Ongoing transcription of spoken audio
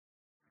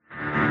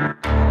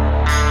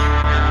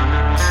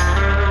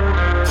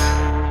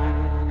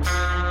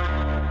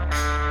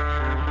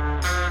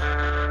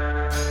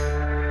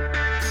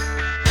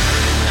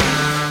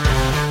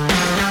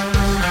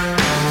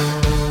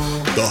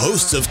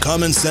hosts of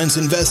Common Sense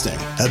Investing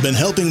have been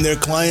helping their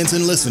clients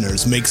and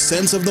listeners make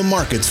sense of the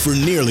markets for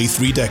nearly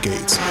 3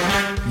 decades.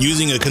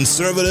 Using a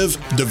conservative,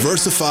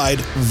 diversified,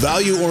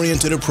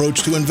 value-oriented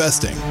approach to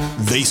investing,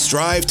 they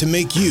strive to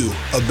make you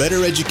a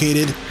better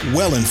educated,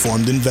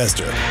 well-informed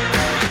investor.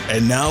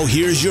 And now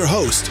here's your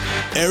host,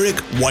 Eric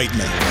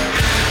Whiteman.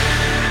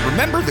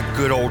 Remember the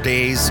good old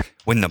days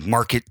when the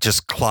market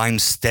just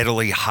climbed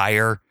steadily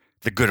higher?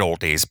 The good old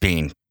days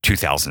being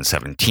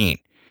 2017.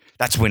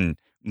 That's when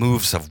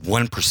moves of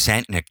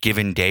 1% in a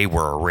given day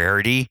were a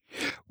rarity.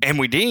 And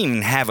we didn't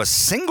even have a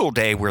single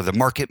day where the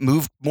market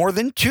moved more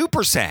than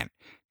 2%.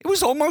 It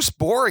was almost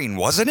boring,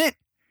 wasn't it?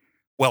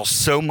 Well,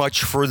 so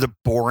much for the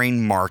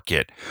boring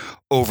market.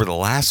 Over the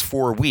last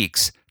 4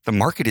 weeks, the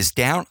market is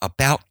down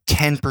about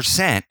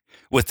 10%,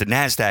 with the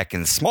NASDAQ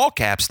and the small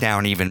caps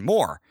down even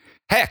more.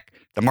 Heck,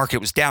 the market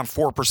was down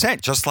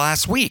 4% just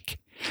last week.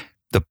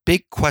 The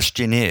big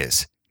question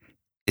is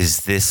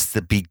this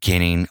the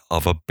beginning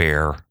of a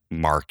bear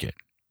market?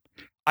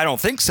 I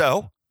don't think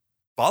so.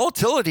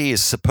 Volatility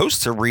is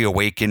supposed to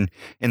reawaken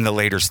in the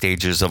later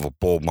stages of a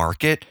bull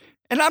market,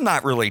 and I'm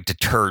not really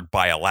deterred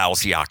by a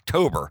lousy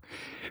October.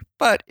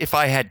 But if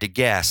I had to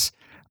guess,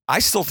 I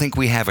still think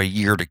we have a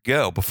year to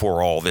go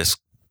before all this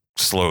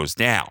slows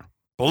down.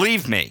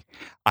 Believe me,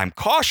 I'm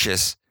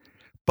cautious,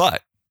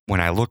 but when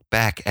I look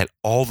back at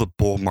all the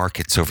bull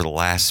markets over the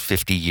last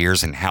 50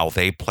 years and how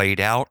they played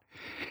out,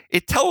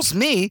 it tells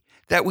me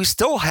that we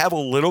still have a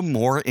little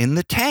more in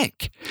the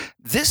tank.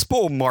 This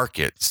bull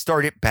market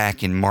started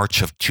back in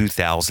March of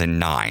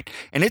 2009,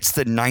 and it's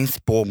the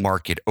 9th bull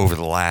market over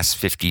the last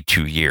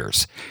 52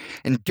 years.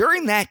 And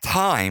during that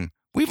time,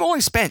 we've only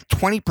spent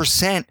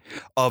 20%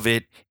 of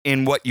it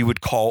in what you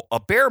would call a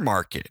bear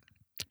market.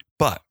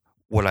 But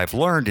what I've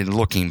learned in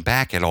looking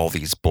back at all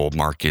these bull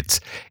markets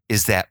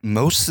is that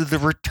most of the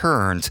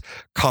returns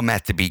come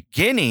at the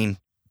beginning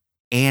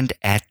and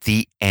at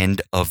the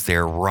end of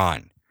their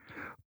run.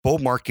 Bull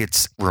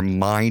markets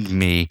remind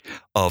me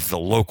of the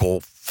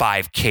local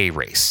 5K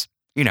race.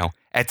 You know,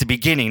 at the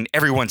beginning,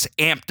 everyone's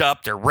amped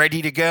up, they're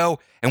ready to go.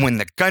 And when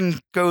the gun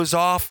goes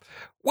off,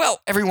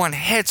 well, everyone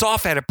heads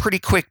off at a pretty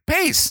quick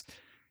pace.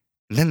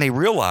 And then they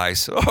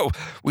realize,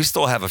 we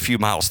still have a few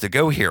miles to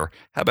go here.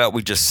 How about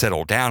we just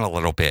settle down a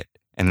little bit?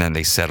 And then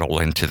they settle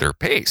into their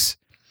pace.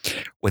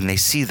 When they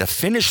see the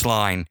finish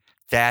line,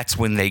 that's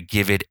when they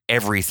give it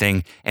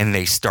everything and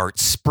they start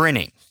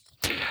sprinting.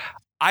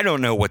 I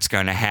don't know what's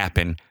going to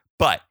happen,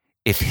 but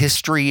if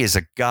history is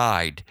a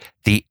guide,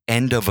 the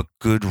end of a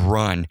good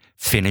run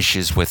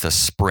finishes with a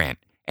sprint.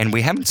 And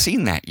we haven't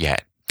seen that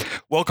yet.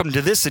 Welcome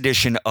to this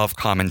edition of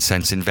Common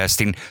Sense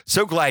Investing.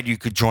 So glad you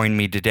could join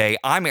me today.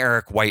 I'm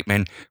Eric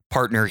Whiteman,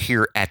 partner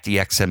here at the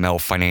XML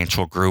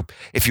Financial Group.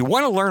 If you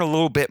want to learn a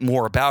little bit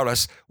more about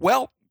us,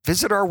 well,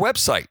 visit our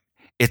website.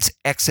 It's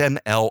xmlfg.com.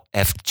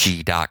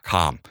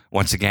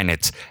 Once again,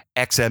 it's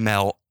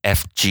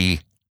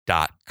xmlfg.com.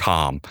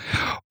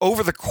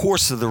 Over the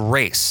course of the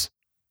race,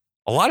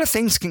 a lot of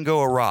things can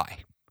go awry.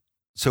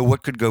 So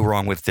what could go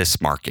wrong with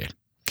this market?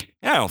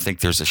 I don't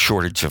think there's a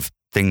shortage of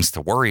things to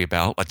worry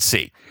about. Let's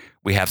see.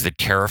 We have the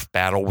tariff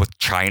battle with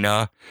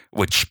China,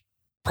 which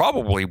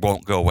probably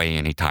won't go away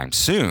anytime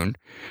soon.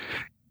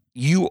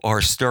 You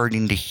are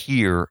starting to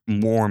hear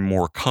more and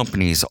more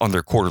companies on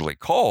their quarterly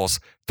calls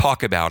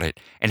talk about it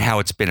and how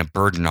it's been a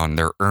burden on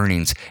their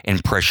earnings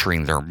and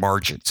pressuring their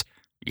margins.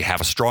 You have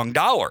a strong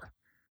dollar,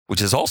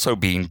 which is also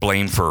being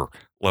blamed for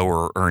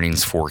lower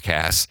earnings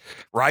forecasts,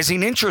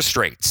 rising interest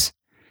rates,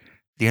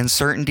 the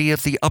uncertainty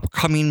of the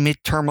upcoming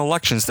midterm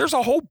elections. There's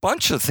a whole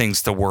bunch of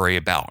things to worry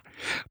about.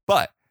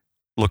 But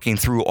looking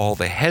through all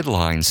the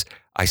headlines,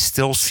 I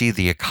still see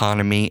the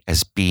economy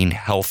as being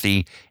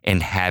healthy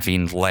and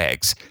having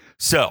legs.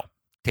 So,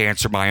 to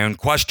answer my own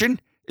question,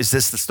 is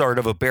this the start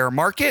of a bear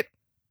market?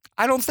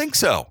 I don't think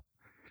so.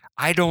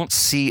 I don't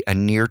see a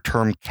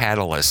near-term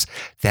catalyst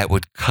that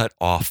would cut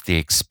off the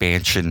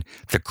expansion,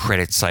 the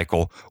credit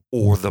cycle,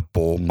 or the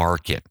bull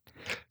market.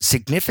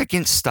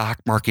 Significant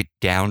stock market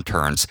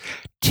downturns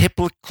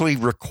typically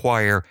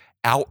require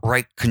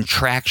outright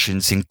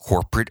contractions in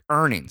corporate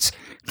earnings.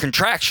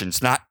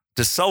 Contractions, not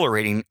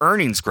decelerating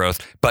earnings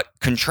growth, but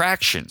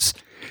contractions.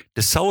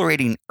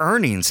 Decelerating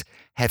earnings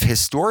have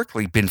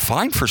historically been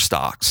fine for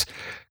stocks.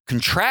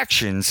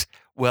 Contractions,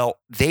 well,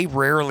 they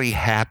rarely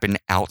happen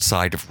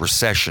outside of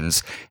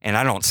recessions, and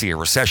I don't see a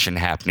recession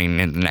happening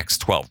in the next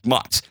 12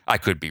 months. I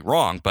could be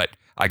wrong, but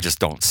I just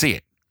don't see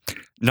it.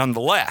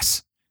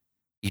 Nonetheless,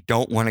 you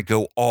don't want to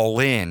go all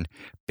in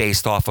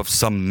based off of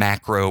some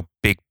macro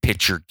big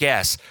picture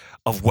guess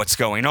of what's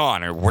going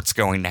on or what's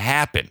going to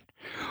happen.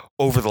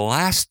 Over the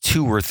last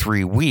 2 or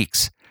 3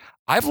 weeks,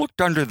 I've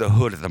looked under the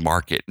hood of the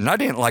market and I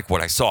didn't like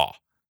what I saw.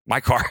 My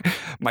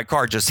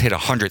car just hit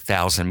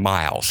 100,000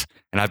 miles,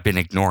 and I've been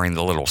ignoring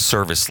the little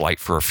service light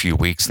for a few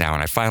weeks now,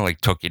 and I finally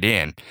took it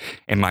in,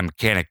 and my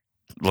mechanic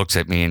looks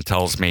at me and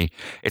tells me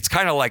it's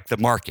kind of like the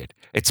market.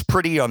 It's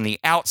pretty on the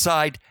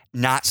outside,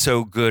 not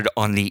so good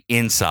on the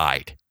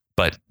inside,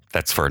 but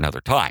that's for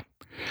another time.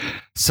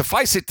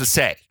 Suffice it to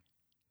say,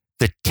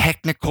 The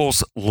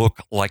technicals look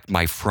like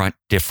my front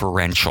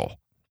differential.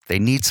 They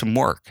need some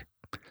work.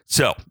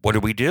 So what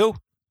do?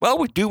 Well,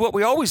 we do what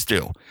we always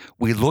do.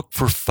 We look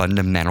for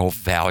fundamental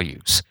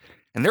values.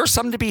 And there's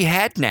some to be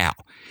had now.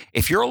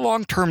 If you're a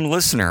long-term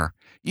listener,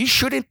 you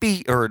shouldn't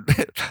be, or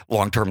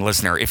long-term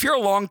listener, if you're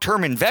a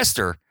long-term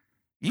investor,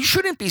 you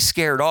shouldn't be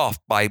scared off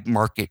by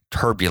market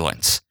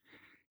turbulence.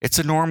 It's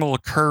a normal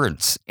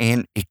occurrence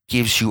and it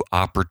gives you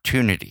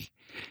opportunity.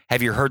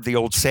 Have you heard the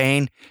old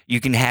saying,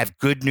 you can have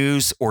good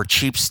news or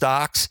cheap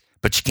stocks,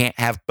 but you can't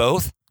have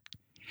both?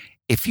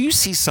 If you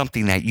see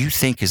something that you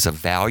think is of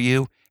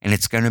value and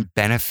it's going to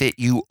benefit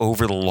you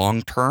over the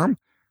long term,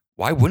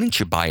 why wouldn't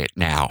you buy it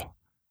now?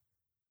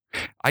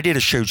 I did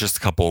a show just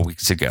a couple of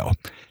weeks ago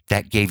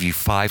that gave you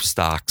 5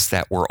 stocks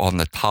that were on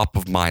the top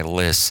of my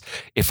list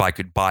if I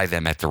could buy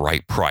them at the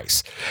right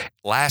price.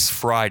 Last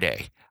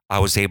Friday, I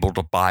was able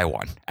to buy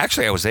one.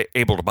 Actually, I was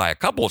able to buy a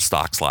couple of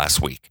stocks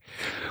last week.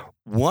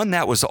 One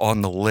that was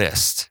on the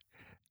list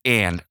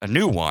and a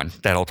new one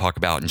that I'll talk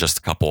about in just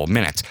a couple of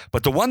minutes.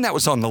 But the one that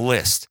was on the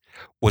list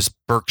was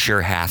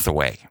Berkshire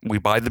Hathaway. We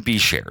buy the B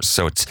shares,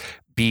 so it's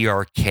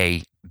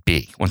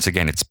BRKB. Once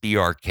again, it's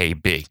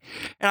BRKB.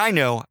 And I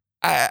know,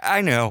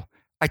 I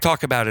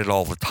talk about it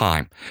all the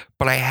time,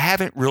 but I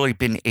haven't really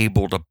been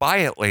able to buy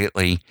it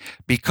lately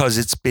because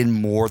it's been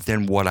more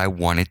than what I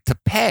wanted to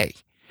pay.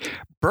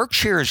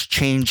 Berkshire is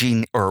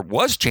changing, or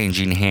was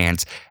changing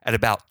hands at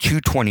about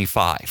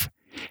 $225.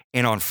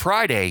 And on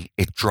Friday,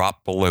 it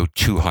dropped below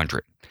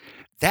 200.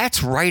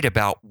 That's right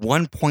about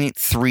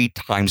 1.3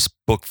 times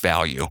book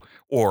value,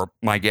 or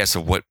my guess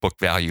of what book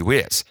value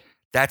is.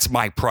 That's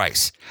my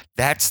price.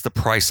 That's the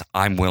price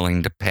I'm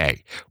willing to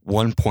pay,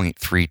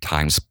 1.3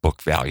 times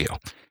book value.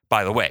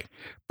 By the way,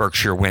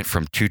 Berkshire went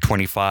from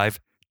 225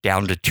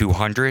 down to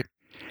 200.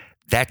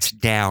 That's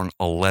down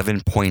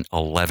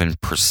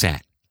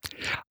 11.11%.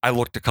 I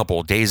looked a couple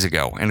of days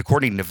ago, and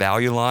according to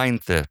Value Line,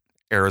 the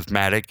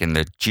arithmetic and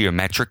the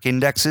geometric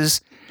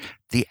indexes,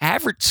 the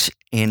average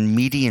and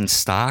median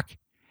stock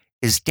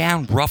is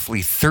down roughly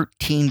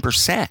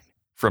 13%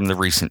 from the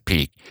recent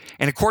peak.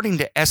 And according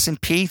to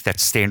S&P,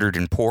 that's Standard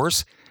 &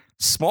 Poor's,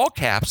 small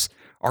caps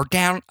are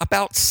down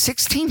about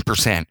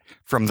 16%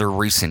 from their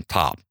recent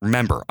top.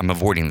 Remember, I'm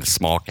avoiding the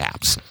small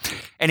caps.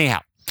 Anyhow,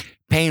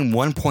 paying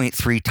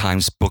 1.3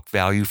 times book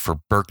value for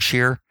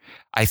Berkshire,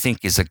 I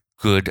think is a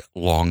good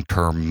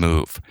long-term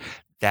move.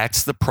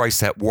 That's the price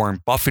that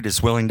Warren Buffett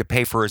is willing to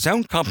pay for his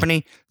own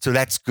company, so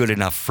that's good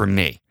enough for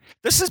me.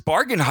 This is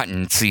bargain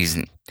hunting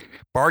season.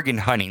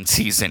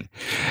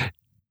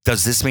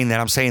 Does this mean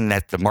that I'm saying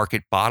that the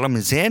market bottom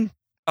is in?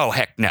 Oh,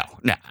 heck no.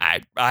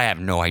 I have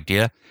no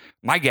idea.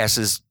 My guess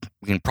is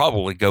we can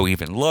probably go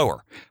even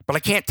lower, but I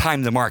can't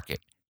time the market,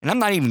 and I'm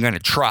not even going to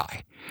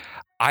try.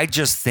 I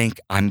just think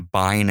I'm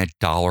buying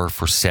 $1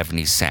 for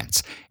 70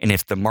 cents. And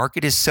if the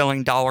market is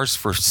selling dollars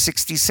for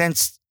 60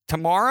 cents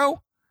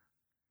tomorrow,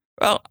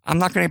 well, I'm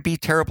not going to be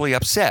terribly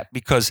upset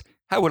because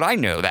how would I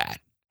know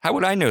that? How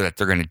would I know that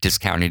they're going to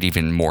discount it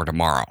even more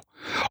tomorrow?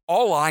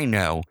 All I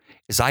know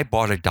is I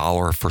bought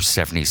 $1 for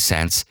 70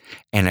 cents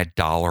and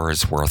 $1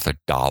 is worth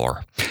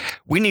 $1.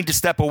 We need to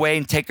step away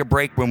and take a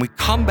break. When we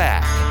come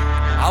back,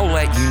 I'll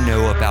let you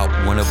know about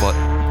one of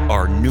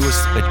our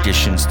newest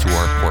additions to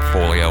our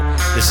portfolio.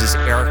 This is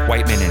Eric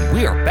Whiteman, and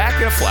we are back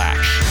in a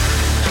flash.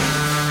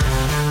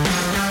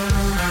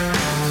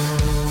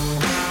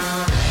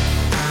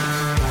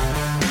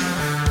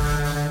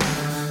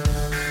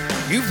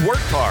 You've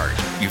worked hard,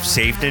 you've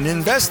saved and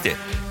invested.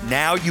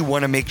 Now you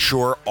want to make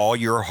sure all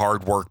your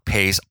hard work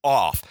pays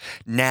off.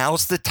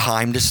 Now's the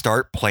time to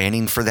start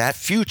planning for that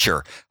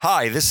future.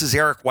 Hi, this is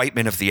Eric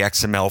Whiteman of the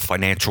XML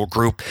Financial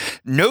Group.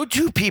 No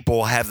two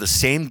people have the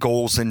same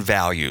goals and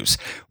values.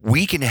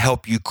 We can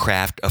help you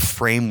craft a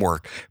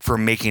framework for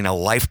making a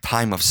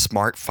lifetime of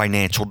smart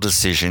financial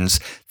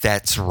decisions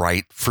that's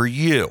right for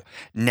you.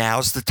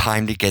 Now's the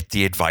time to get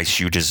the advice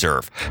you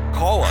deserve.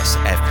 Call us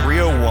at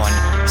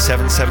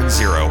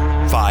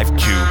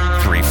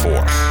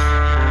 301-770-5234.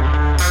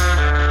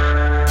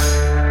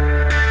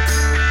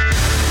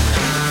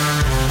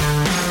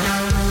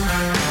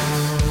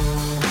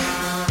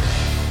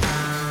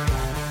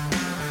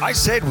 I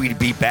said we'd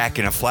be back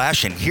in a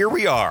flash, and here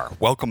we are.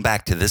 Welcome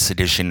back to this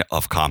edition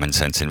of Common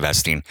Sense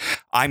Investing.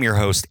 I'm your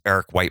host,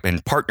 Eric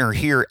Whiteman, partner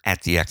here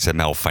at the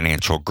XML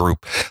Financial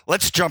Group.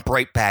 Let's jump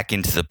right back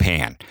into the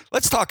pan.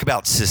 Let's talk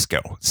about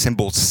Cisco,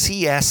 symbol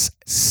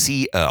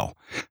CSCO.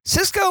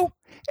 Cisco,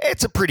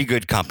 it's a pretty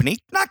good company.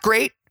 Not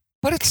great,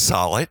 but it's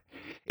solid.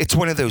 It's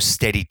one of those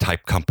steady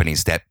type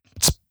companies that's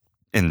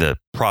in the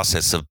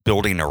process of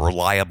building a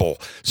reliable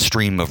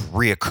stream of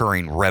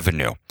reoccurring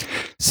revenue.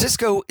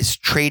 Cisco is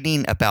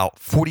trading about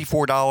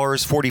 $44,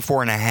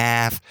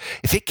 $44.50.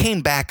 If it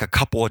came back a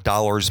couple of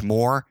dollars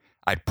more,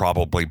 I'd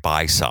probably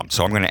buy some.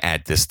 So I'm going to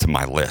add this to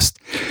my list.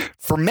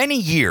 For many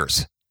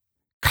years,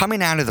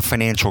 coming out of the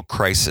financial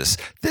crisis,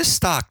 this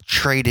stock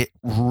traded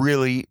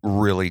really,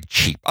 really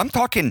cheap. I'm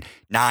talking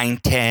 9,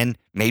 10,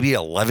 maybe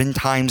 11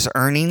 times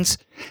earnings.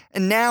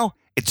 And now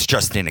it's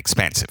just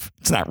inexpensive.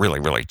 It's not really,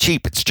 really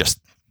cheap. It's just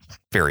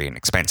very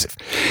inexpensive.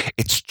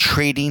 It's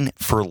trading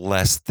for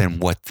less than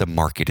what the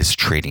market is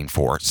trading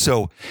for.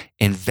 So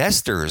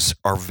investors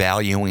are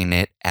valuing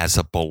it as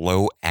a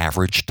below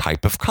average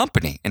type of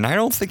company. And I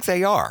don't think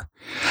they are.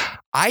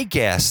 I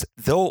guess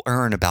they'll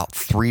earn about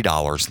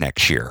 $3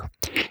 next year.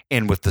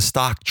 And with the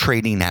stock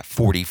trading at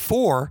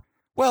 44,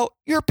 well,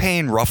 you're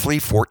paying roughly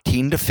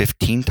 14 to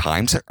 15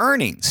 times the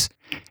earnings.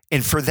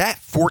 And for that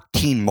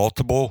 14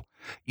 multiple,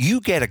 you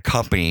get a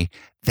company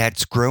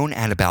that's grown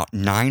at about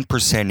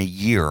 9% a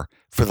year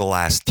for the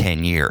last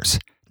 10 years.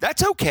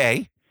 That's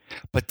okay.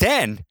 But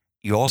then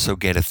you also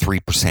get a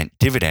 3%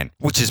 dividend,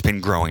 which has been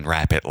growing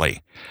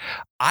rapidly.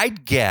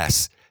 I'd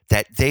guess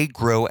that they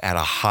grow at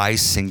a high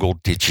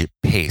single-digit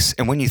pace.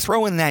 And when you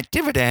throw in that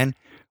dividend,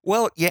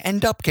 well, you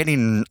end up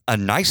getting a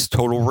nice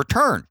total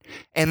return.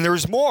 And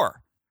there's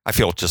more. I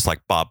feel just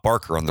like Bob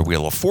Barker on the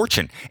Wheel of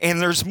Fortune.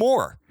 And there's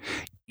more.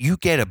 You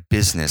get a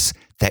business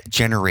that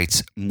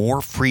generates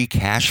more free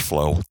cash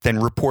flow than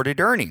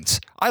reported earnings.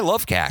 I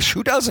love cash.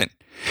 Who doesn't?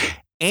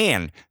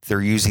 And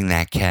they're using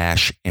that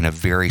cash in a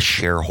very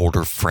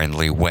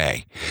shareholder-friendly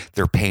way.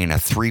 They're paying a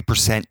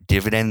 3%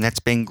 dividend that's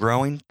been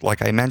growing,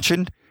 like I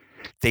mentioned.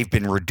 They've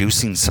been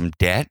reducing some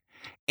debt,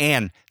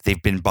 and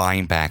they've been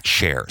buying back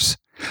shares.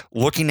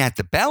 Looking at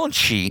the balance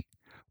sheet,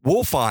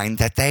 we'll find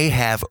that they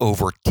have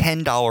over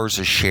 $10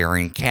 a share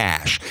in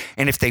cash.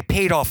 And if they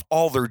paid off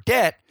all their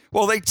debt,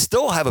 well, they'd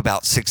still have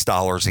about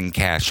 $6 in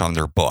cash on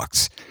their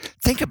books.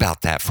 Think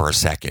about that for a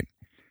second.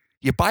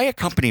 You buy a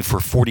company for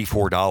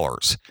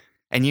 $44,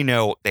 and you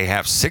know they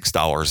have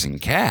 $6 in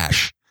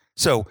cash.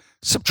 So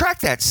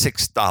subtract that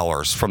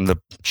 $6 from the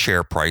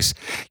share price.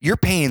 You're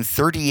paying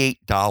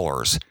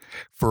 $38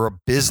 for a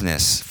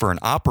business, for an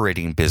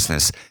operating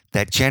business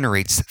that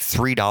generates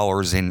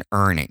 $3 in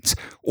earnings.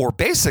 Or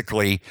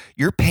basically,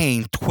 you're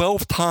paying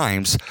 12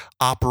 times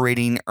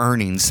operating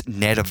earnings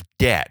net of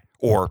debt,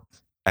 or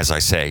as I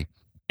say,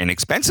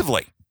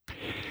 inexpensively.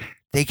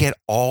 They get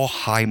all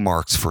high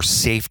marks for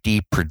safety,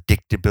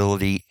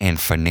 predictability, and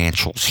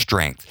financial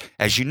strength.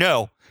 As you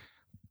know,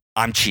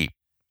 I'm cheap,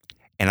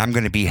 and I'm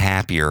going to be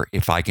happier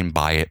if I can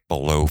buy it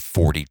below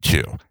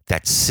 42.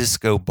 That's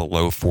Cisco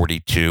below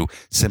 42,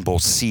 symbol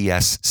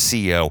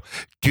CSCO.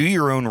 Do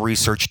your own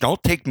research.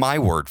 Don't take my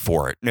word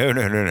for it.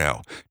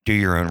 No. Do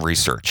your own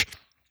research.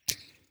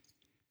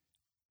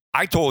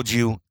 I told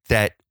you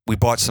that we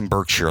bought some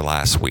Berkshire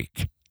last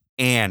week,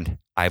 and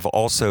I've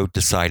also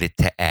decided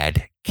to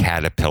add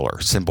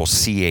Caterpillar, symbol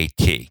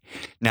CAT.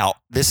 Now,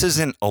 this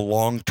isn't a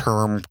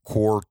long-term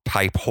core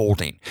type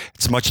holding.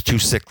 It's much too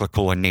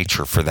cyclical in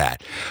nature for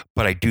that.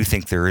 But I do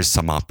think there is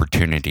some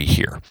opportunity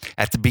here.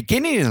 At the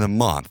beginning of the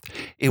month,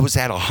 it was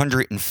at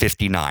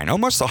 $159,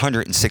 almost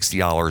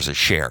 $160 a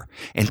share.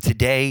 And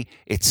today,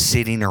 it's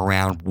sitting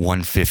around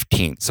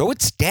 $115. So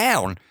it's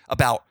down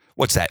about,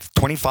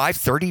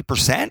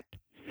 25-30%?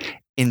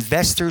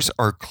 Investors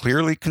are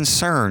clearly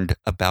concerned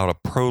about a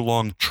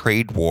prolonged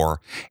trade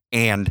war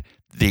and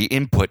the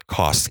input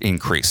cost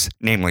increase,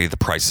 namely the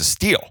price of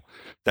steel.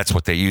 That's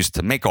what they use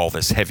to make all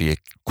this heavy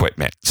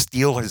equipment.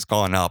 Steel has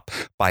gone up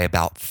by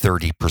about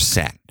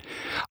 30%.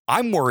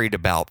 I'm worried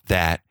about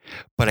that,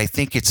 but I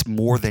think it's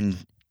more than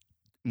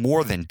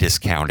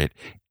discounted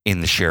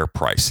in the share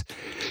price.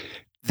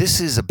 This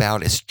is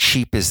about as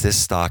cheap as this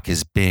stock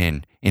has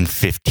been in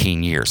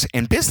 15 years.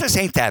 And business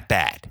ain't that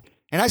bad.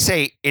 And I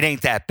say it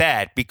ain't that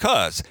bad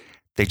because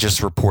they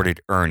just reported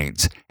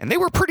earnings, and they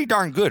were pretty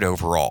darn good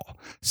overall.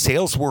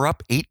 Sales were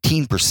up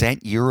 18%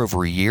 year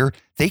over year.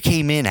 They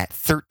came in at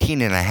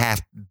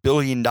 $13.5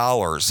 billion,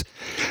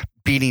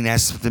 beating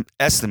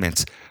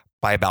estimates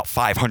by about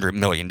 $500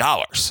 million.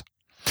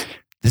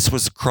 This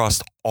was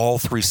across all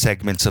three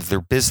segments of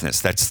their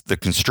business. That's the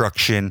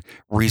construction,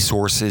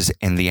 resources,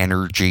 and the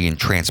energy and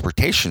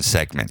transportation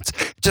segments.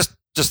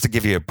 Just to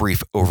give you a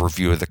brief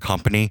overview of the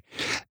company,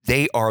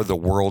 they are the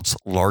world's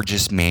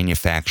largest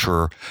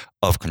manufacturer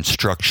of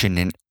construction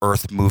and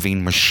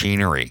earth-moving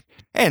machinery,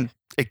 and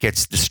it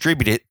gets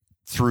distributed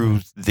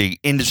through the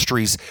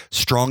industry's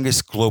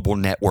strongest global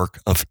network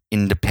of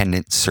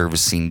independent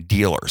servicing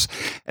dealers.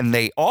 And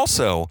they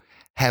also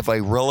have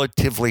a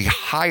relatively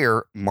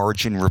higher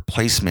margin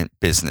replacement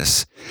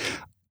business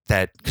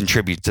that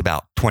contributes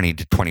about 20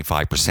 to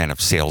 25%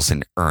 of sales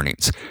and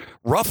earnings.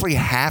 Roughly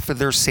half of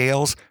their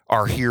sales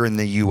are here in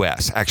the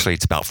U.S. Actually,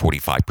 it's about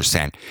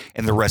 45%,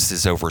 and the rest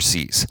is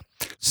overseas.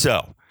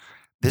 So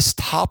this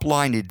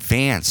top-line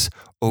advance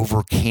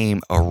overcame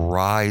a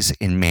rise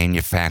in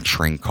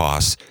manufacturing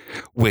costs,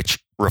 which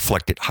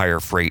reflected higher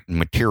freight and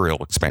material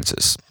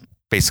expenses,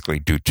 basically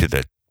due to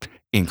the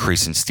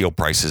increase in steel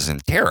prices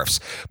and tariffs.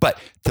 But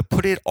to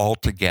put it all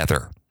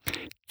together,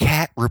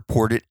 CAT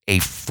reported a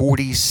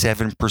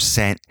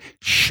 47%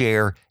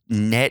 share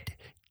net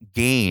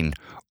gain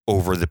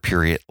over the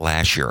period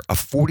last year, a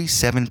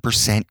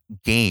 47%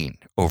 gain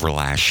over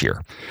last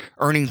year.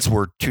 Earnings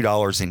were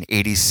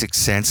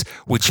 $2.86,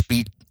 which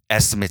beat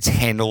estimates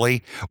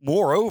handily.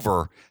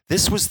 Moreover,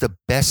 this was the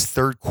best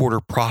third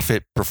quarter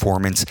profit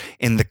performance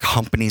in the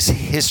company's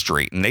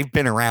history, and they've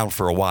been around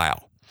for a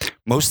while.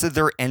 Most of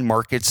their end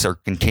markets are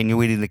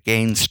continuing to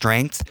gain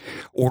strength.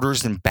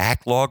 Orders and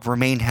backlog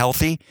remain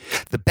healthy.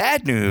 The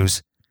bad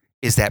news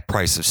is that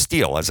price of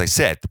steel. As I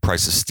said, the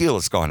price of steel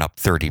has gone up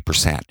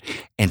 30%.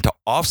 And to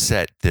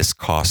offset this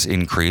cost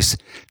increase,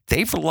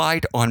 they've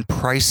relied on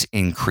price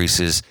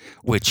increases,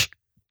 which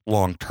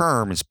long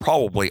term is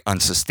probably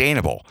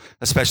unsustainable,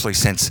 especially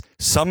since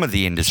some of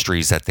the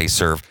industries that they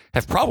serve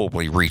have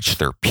probably reached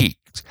their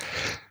peaks.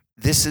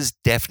 This is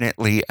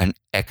definitely an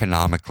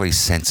economically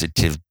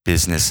sensitive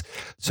business,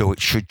 so it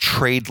should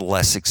trade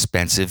less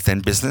expensive than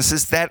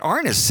businesses that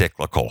aren't as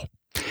cyclical.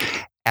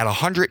 At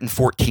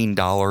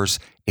 $114,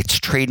 it's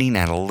trading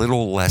at a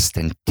little less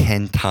than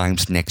 10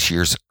 times next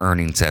year's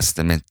earnings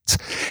estimates,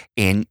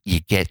 and you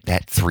get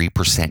that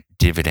 3%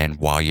 dividend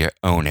while you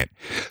own it.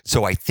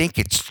 So I think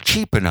it's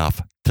cheap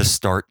enough to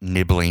start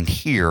nibbling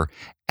here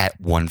at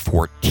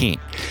 114.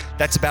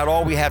 That's about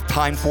all we have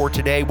time for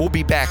today. We'll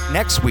be back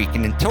next week,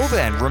 and until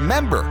then,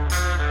 remember,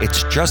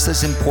 it's just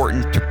as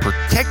important to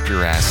protect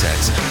your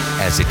assets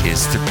as it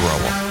is to grow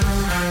them.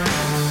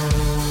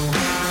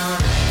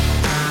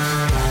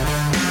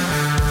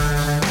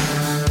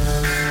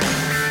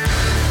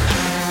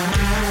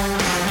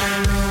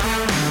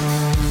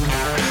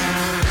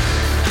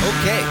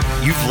 Okay,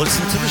 you've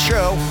listened to the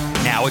show.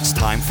 Now it's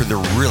time for the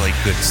really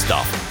good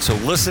stuff. So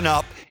listen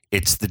up.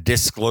 It's the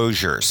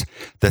disclosures.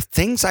 The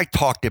things I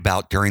talked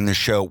about during the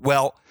show,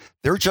 well,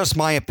 they're just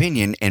my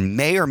opinion and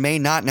may or may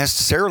not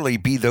necessarily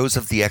be those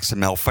of the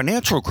XML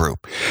Financial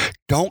Group.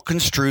 Don't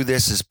construe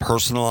this as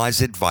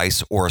personalized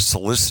advice or a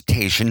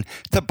solicitation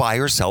to buy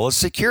or sell a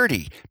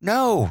security.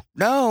 No.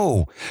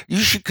 You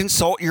should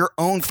consult your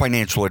own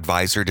financial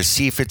advisor to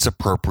see if it's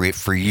appropriate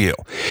for you.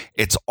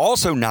 It's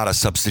also not a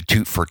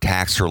substitute for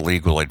tax or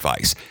legal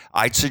advice.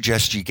 I'd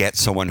suggest you get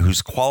someone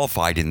who's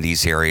qualified in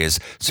these areas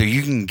so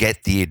you can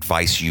get the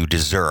advice you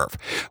deserve.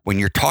 When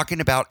you're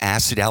talking about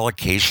asset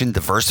allocation,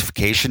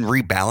 diversification,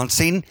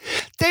 rebalancing,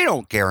 they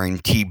don't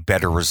guarantee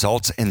better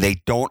results and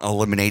they don't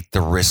eliminate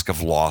the risk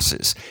of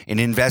losses. In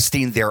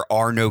investing, there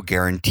are no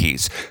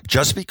guarantees.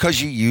 Just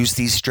because you use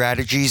these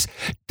strategies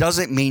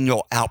doesn't mean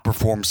you'll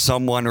outperform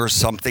someone or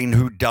something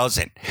who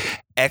doesn't.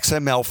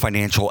 XML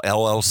Financial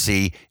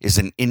LLC is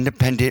an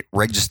independent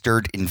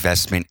registered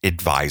investment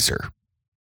advisor.